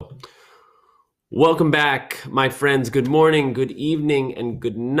Welcome back, my friends. Good morning, good evening, and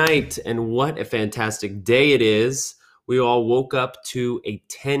good night. And what a fantastic day it is. We all woke up to a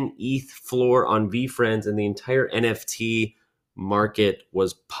 10 ETH floor on VFriends, and the entire NFT market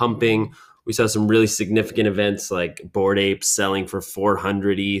was pumping. We saw some really significant events like Bored Ape selling for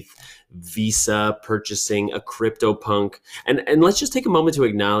 400 ETH, Visa purchasing a CryptoPunk. And let's just take a moment to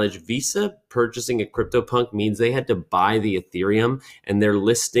acknowledge Visa purchasing a CryptoPunk means they had to buy the Ethereum, and they're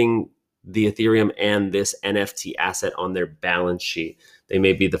listing the Ethereum and this NFT asset on their balance sheet. They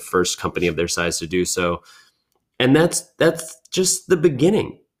may be the first company of their size to do so. And that's just the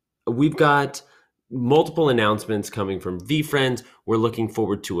beginning. We've got multiple announcements coming from VFriends. We're looking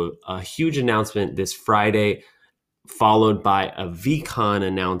forward to a huge announcement this Friday, followed by a VCon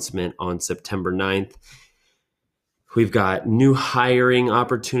announcement on September 9th. We've got new hiring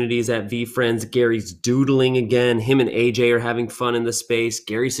opportunities at VFriends. Gary's doodling again. Him and AJ are having fun in the space.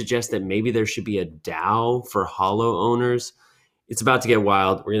 Gary suggests that maybe there should be a DAO for Hollow owners. It's about to get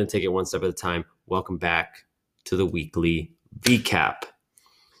wild. We're going to take it one step at a time. Welcome back to the weekly VCap.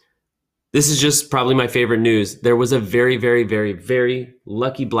 This is just probably my favorite news. There was a very, very, very, very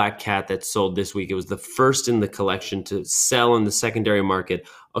lucky black cat that sold this week. It was the first in the collection to sell in the secondary market.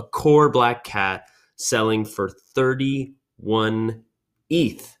 A core black cat selling for 31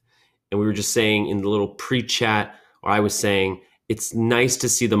 ETH. And we were just saying in the little pre-chat, or I was saying, it's nice to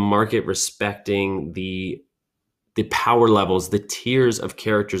see the market respecting the power levels, the tiers of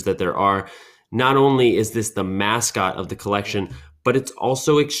characters that there are. Not only is this the mascot of the collection, but it's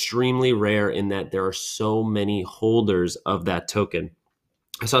also extremely rare in that there are so many holders of that token.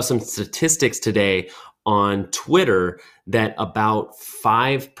 I saw some statistics today on Twitter that about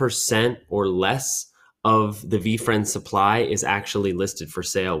 5% or less of the VFriends supply is actually listed for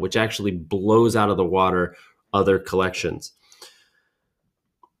sale, which actually blows out of the water other collections.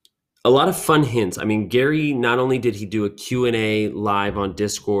 A lot of fun hints. I mean, Gary, not only did he do a Q&A live on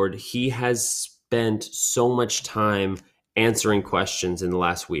Discord, he has spent so much time answering questions in the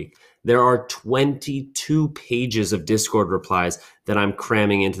last week. There are 22 pages of Discord replies that I'm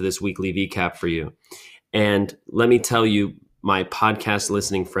cramming into this weekly VCap for you. And let me tell you, my podcast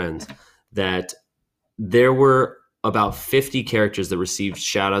listening friends, that there were about 50 characters that received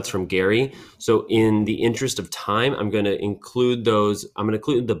shout outs from Gary. So in the interest of time, I'm going to include those. I'm going to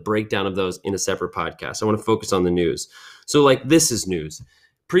include the breakdown of those in a separate podcast. I want to focus on the news. So like, this is news.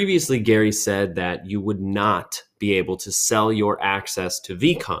 Previously, Gary said that you would not be able to sell your access to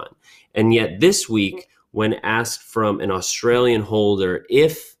VCon. And yet this week, when asked from an Australian holder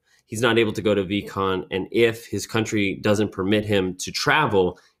if he's not able to go to VCon and if his country doesn't permit him to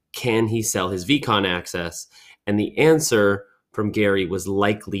travel, can he sell his VCon access? And the answer from Gary was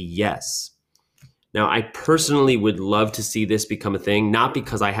likely yes. Now, I personally would love to see this become a thing, not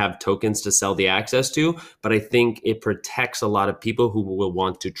because I have tokens to sell the access to, but I think it protects a lot of people who will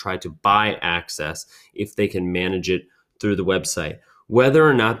want to try to buy access if they can manage it through the website. Whether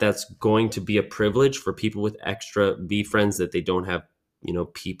or not that's going to be a privilege for people with extra VFriends that they don't have,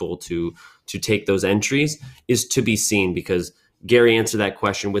 people to take those entries is to be seen, because Gary answered that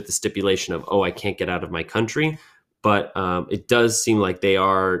question with the stipulation of, I can't get out of my country. But it does seem like they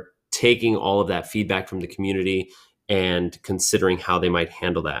are taking all of that feedback from the community and considering how they might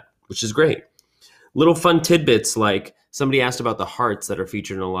handle that, which is great. Little fun tidbits, like somebody asked about the hearts that are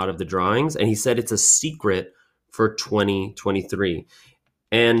featured in a lot of the drawings, and he said it's a secret for 2023.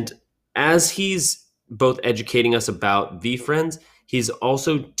 And as he's both educating us about VFriends, he's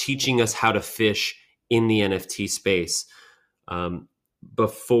also teaching us how to fish in the NFT space.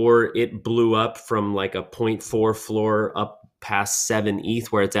 Before it blew up from like a 0.4 floor up past 7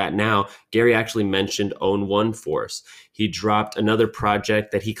 ETH where it's at now, Gary actually mentioned Own One Force. He dropped another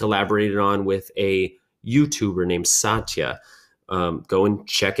project that he collaborated on with a YouTuber named Satya. Go and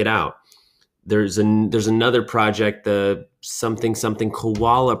check it out. There's another project, the something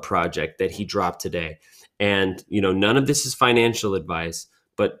koala project, that he dropped today. And none of this is financial advice,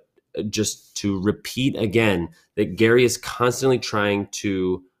 but just to repeat again, that Gary is constantly trying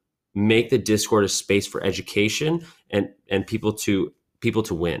to make the Discord a space for education and people to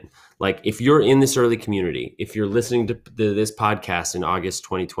win. Like, if you're in this early community, if you're listening to this podcast in August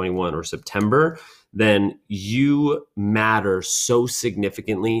 2021 or September, then you matter so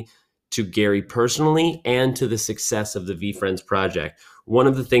significantly to Gary personally and to the success of the VFriends project. One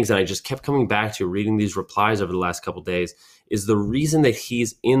of the things that I just kept coming back to reading these replies over the last couple of days is the reason that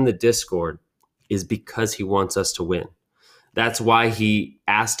he's in the Discord is because he wants us to win. That's why he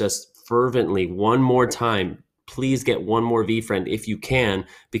asked us fervently one more time, please get one more VFriend if you can,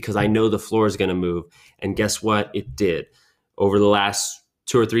 because I know the floor is going to move. And guess what? It did. Over the last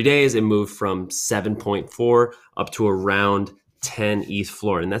 2 or 3 days, it moved from 7.4 up to around 10 ETH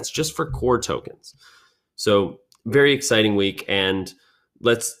floor. And that's just for core tokens. So very exciting week. And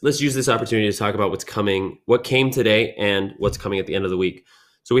let's use this opportunity to talk about what came today and what's coming at the end of the week.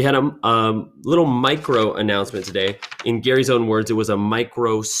 So we had a little micro announcement today. In Gary's own words, it was a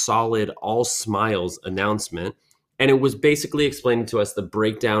micro solid all smiles announcement. And it was basically explaining to us the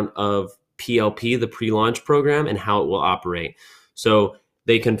breakdown of PLP, the pre-launch program, and how it will operate. So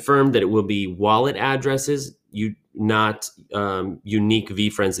they confirmed that it will be wallet addresses, not unique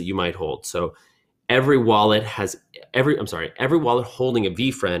VFriends that you might hold. So every wallet holding a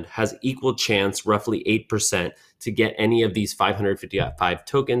VFriend has equal chance, roughly 8%, to get any of these 555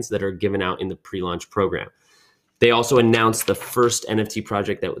 tokens that are given out in the pre-launch program. They also announced the first NFT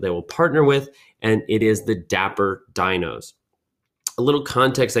project that they will partner with, and it is the Dapper Dinos. A little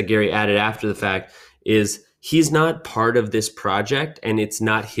context that Gary added after the fact is he's not part of this project, and it's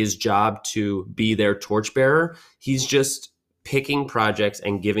not his job to be their torchbearer. He's just picking projects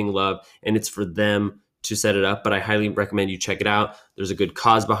and giving love, and it's for them to set it up. But I highly recommend you check it out. There's a good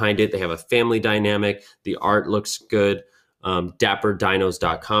cause behind it. They have a family dynamic. The art looks good.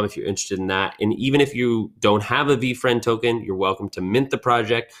 Dapperdinos.com if you're interested in that. And even if you don't have a VFriend token, you're welcome to mint the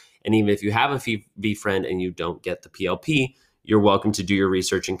project. And even if you have a VFriend and you don't get the PLP, you're welcome to do your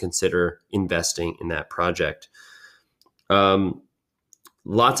research and consider investing in that project.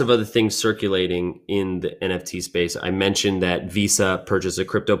 Lots of other things circulating in the NFT space. I mentioned that Visa purchased a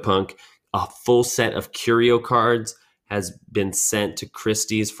CryptoPunk. A full set of Curio cards has been sent to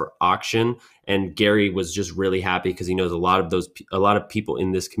Christie's for auction, and Gary was just really happy because he knows a lot of people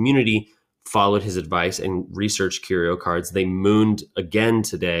in this community followed his advice and researched Curio cards. They mooned again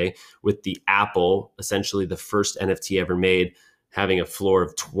today with the Apple, essentially the first NFT ever made, having a floor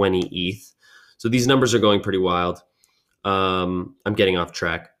of 20 ETH. So these numbers are going pretty wild. I'm getting off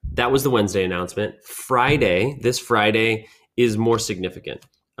track. That was the Wednesday announcement. This Friday is more significant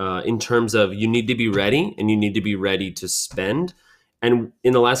in terms of you need to be ready, and you need to be ready to spend. And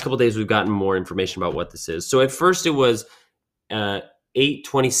in the last couple of days, we've gotten more information about what this is. So at first it was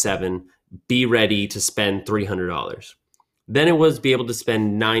 8/27, be ready to spend $300. Then it was be able to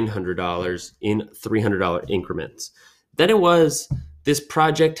spend $900 in $300 increments. Then it was this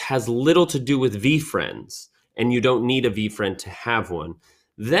project has little to do with VFriends, and you don't need a VFriend to have one.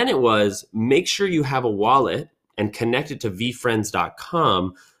 Then it was make sure you have a wallet and connect it to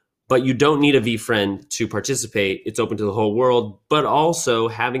vfriends.com, but you don't need a VFriend to participate. It's open to the whole world, but also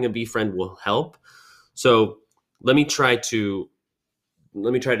having a VFriend will help. So let me try to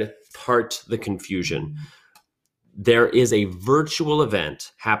part the confusion. There is a virtual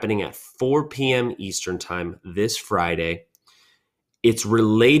event happening at 4 p.m. Eastern time this Friday. It's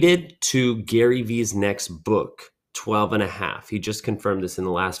related to Gary Vee's next book, 12 and a half. He just confirmed this in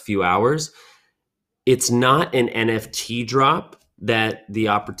the last few hours. It's not an NFT drop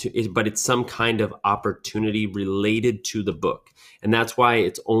but it's some kind of opportunity related to the book. And that's why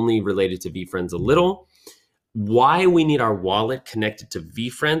it's only related to VFriends a little. Why we need our wallet connected to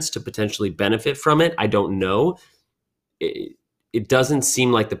VFriends to potentially benefit from it, I don't know. It doesn't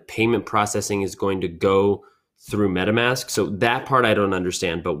seem like the payment processing is going to go through MetaMask. So that part I don't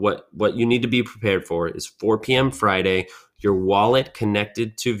understand. But what you need to be prepared for is 4 p.m. Friday, your wallet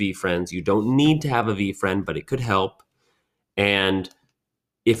connected to VFriends. You don't need to have a VFriend, but it could help. And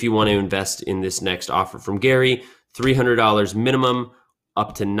if you want to invest in this next offer from Gary, $300 minimum,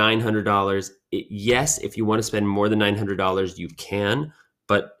 up to $900. Yes, if you want to spend more than $900, you can.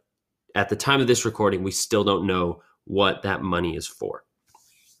 But at the time of this recording, we still don't know what that money is for.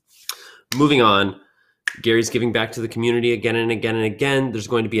 Moving on, Gary's giving back to the community again and again and again. There's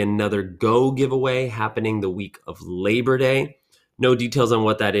going to be another Go giveaway happening the week of Labor Day. No details on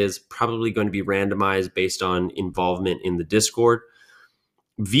what that is. Probably going to be randomized based on involvement in the Discord.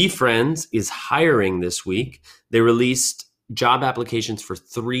 VFriends is hiring this week. They released job applications for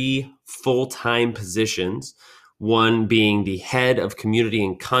 3 full-time positions, one being the head of community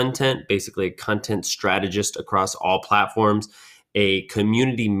and content, basically a content strategist across all platforms, a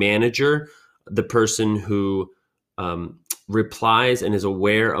community manager, the person who replies and is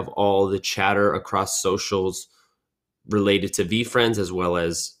aware of all the chatter across socials related to VFriends, as well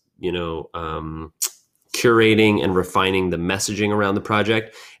as, curating and refining the messaging around the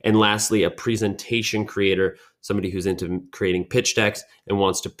project. And lastly, a presentation creator, somebody who's into creating pitch decks and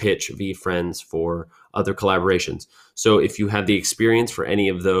wants to pitch VFriends for other collaborations. So if you have the experience for any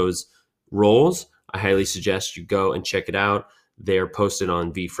of those roles, I highly suggest you go and check it out. They're posted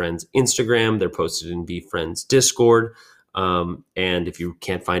on VFriends Instagram. They're posted in VFriends Discord. And if you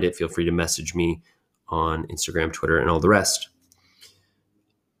can't find it, feel free to message me on Instagram, Twitter, and all the rest.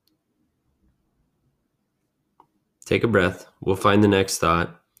 Take a breath. We'll find the next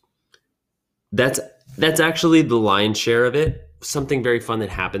thought. That's actually the lion's share of it. Something very fun that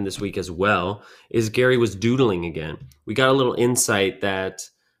happened this week as well is Gary was doodling again. We got a little insight that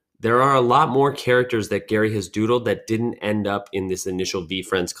there are a lot more characters that Gary has doodled that didn't end up in this initial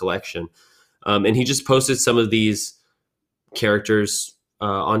VeeFriends collection. And he just posted some of these characters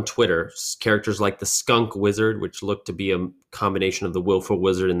on Twitter. Characters like the Skunk Wizard, which looked to be a combination of the Willful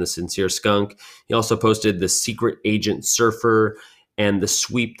Wizard and the Sincere Skunk. He also posted the Secret Agent Surfer and the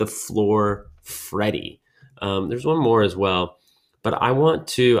Sweep the Floor Freddy. There's one more as well, but I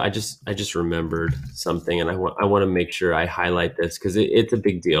just remembered something, and I want to make sure I highlight this because it's a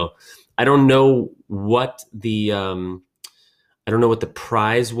big deal. I don't know what the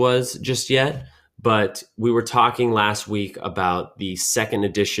prize was just yet, but we were talking last week about the second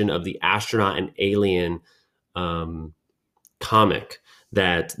edition of the Astronaut and Alien comic,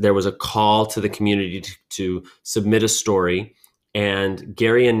 that there was a call to the community to submit a story. And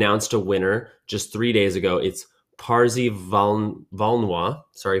Gary announced a winner just 3 days ago. It's Parsi Valnois.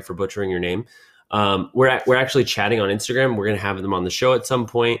 Sorry for butchering your name. We're actually chatting on Instagram. We're going to have them on the show at some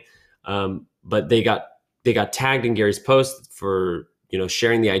point. But they got tagged in Gary's post for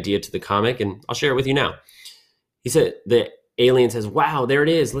sharing the idea to the comic, and I'll share it with you now. He said the alien says, "Wow, there it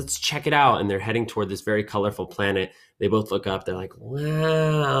is. Let's check it out." And they're heading toward this very colorful planet. They both look up. They're like,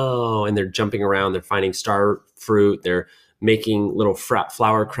 "Wow!" And they're jumping around. They're finding star fruit. They're making little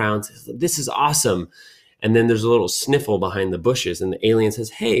flower crowns. This is awesome. And then there's a little sniffle behind the bushes, and the alien says,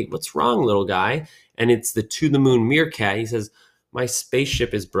 "Hey, what's wrong, little guy?" And it's the To the Moon meerkat. He says, "My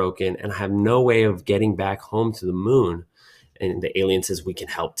spaceship is broken, and I have no way of getting back home to the moon." And the alien says, "We can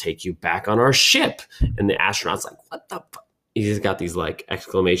help take you back on our ship." And the astronaut's like, "What the fuck?" He's got these like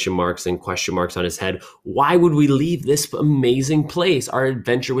exclamation marks and question marks on his head. "Why would we leave this amazing place? Our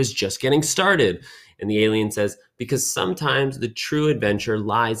adventure was just getting started." And the alien says, "Because sometimes the true adventure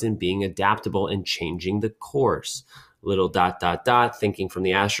lies in being adaptable and changing the course." Little ... thinking from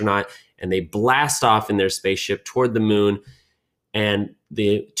the astronaut. And they blast off in their spaceship toward the moon. And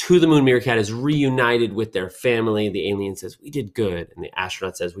the To the Moon meerkat is reunited with their family. The alien says, "We did good." And the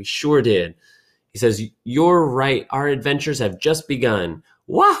astronaut says, "We sure did." He says, "You're right. Our adventures have just begun.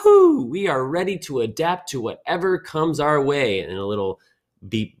 Wahoo! We are ready to adapt to whatever comes our way." And a little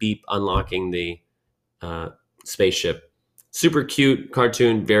beep, beep, unlocking the spaceship. Super cute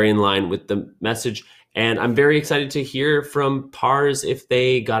cartoon, very in line with the message. And I'm very excited to hear from Pars if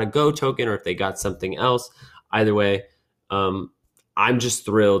they got a Go token or if they got something else. Either way, I'm just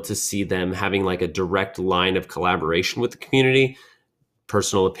thrilled to see them having like a direct line of collaboration with the community.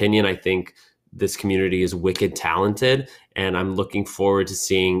 Personal opinion, I think this community is wicked talented, and I'm looking forward to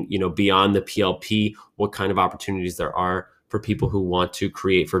seeing, beyond the PLP, what kind of opportunities there are for people who want to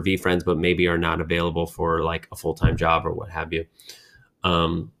create for VeeFriends, but maybe are not available for like a full-time job or what have you.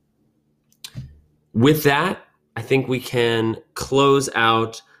 With that, I think we can close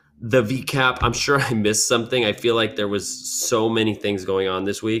out the VCAP. I'm sure I missed something. I feel like there was so many things going on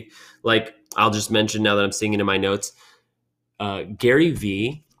this week. Like, I'll just mention now that I'm seeing it in my notes, Gary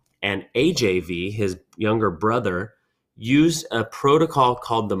V and AJ V, his younger brother, used a protocol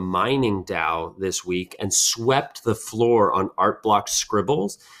called the Mining DAO this week and swept the floor on Art Block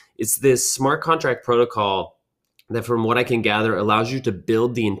Scribbles. It's this smart contract protocol that, from what I can gather, allows you to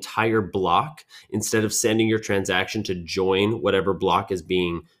build the entire block instead of sending your transaction to join whatever block is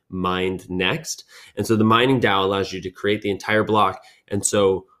being mined next. And so the Mining DAO allows you to create the entire block. And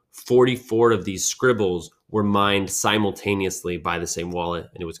so 44 of these scribbles were mined simultaneously by the same wallet,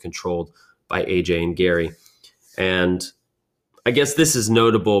 and it was controlled by AJ and Gary. And I guess this is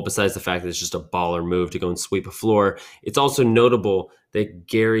notable, besides the fact that it's just a baller move to go and sweep a floor. It's also notable that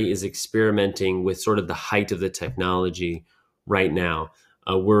Gary is experimenting with sort of the height of the technology right now.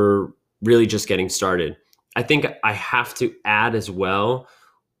 We're really just getting started. I think I have to add as well,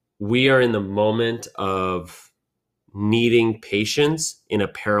 we are in the moment of needing patience in a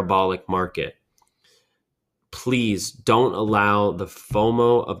parabolic market. Please don't allow the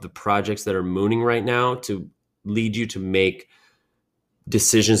FOMO of the projects that are mooning right now to lead you to make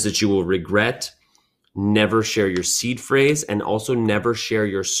decisions that you will regret. Never share your seed phrase, and also never share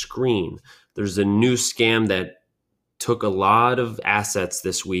your screen. There's a new scam that took a lot of assets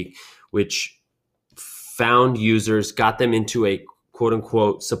this week, which found users, got them into a quote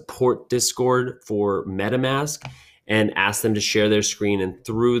unquote support Discord for MetaMask, and asked them to share their screen. And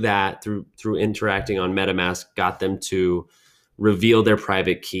through that, through interacting on MetaMask, got them to reveal their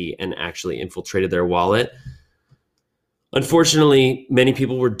private key and actually infiltrated their wallet. Unfortunately, many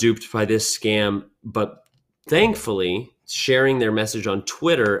people were duped by this scam, but thankfully, sharing their message on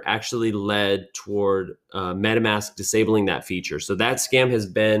Twitter actually led toward MetaMask disabling that feature. So that scam has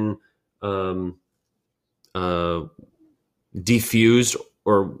been defused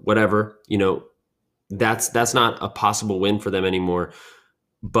or whatever. That's not a possible win for them anymore.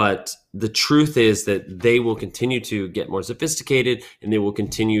 But the truth is that they will continue to get more sophisticated and they will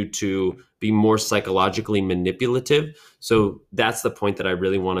continue to be more psychologically manipulative. So that's the point that I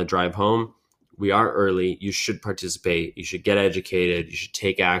really want to drive home. We are early. You should participate. You should get educated. You should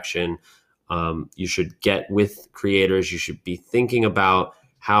take action. You should get with creators. You should be thinking about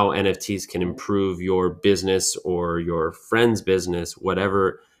how NFTs can improve your business or your friend's business,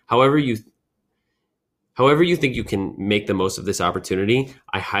 however you think you can make the most of this opportunity.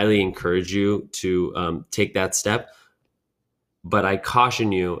 I highly encourage you to take that step. But I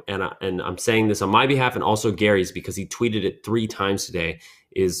caution you, and I'm saying this on my behalf and also Gary's because he tweeted it 3 times today,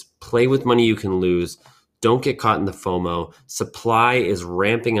 is play with money you can lose. Don't get caught in the FOMO. Supply is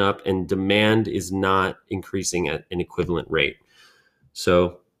ramping up and demand is not increasing at an equivalent rate.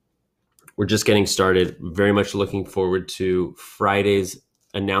 So we're just getting started. Very much looking forward to Friday's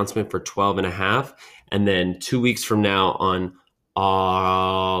announcement for 12.5. And then 2 weeks from now on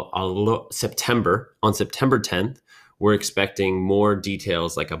September 10th, we're expecting more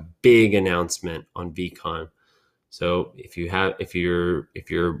details, like a big announcement on VeeCon. So if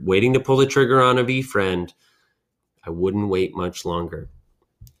you're waiting to pull the trigger on a VeeFriend, I wouldn't wait much longer.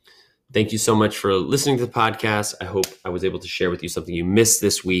 Thank you so much for listening to the podcast. I hope I was able to share with you something you missed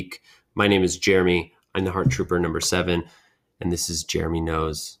this week. My name is Jeremy. I'm the Heart Trooper number 7, and this is Jeremy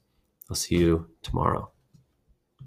Knows. I'll see you tomorrow.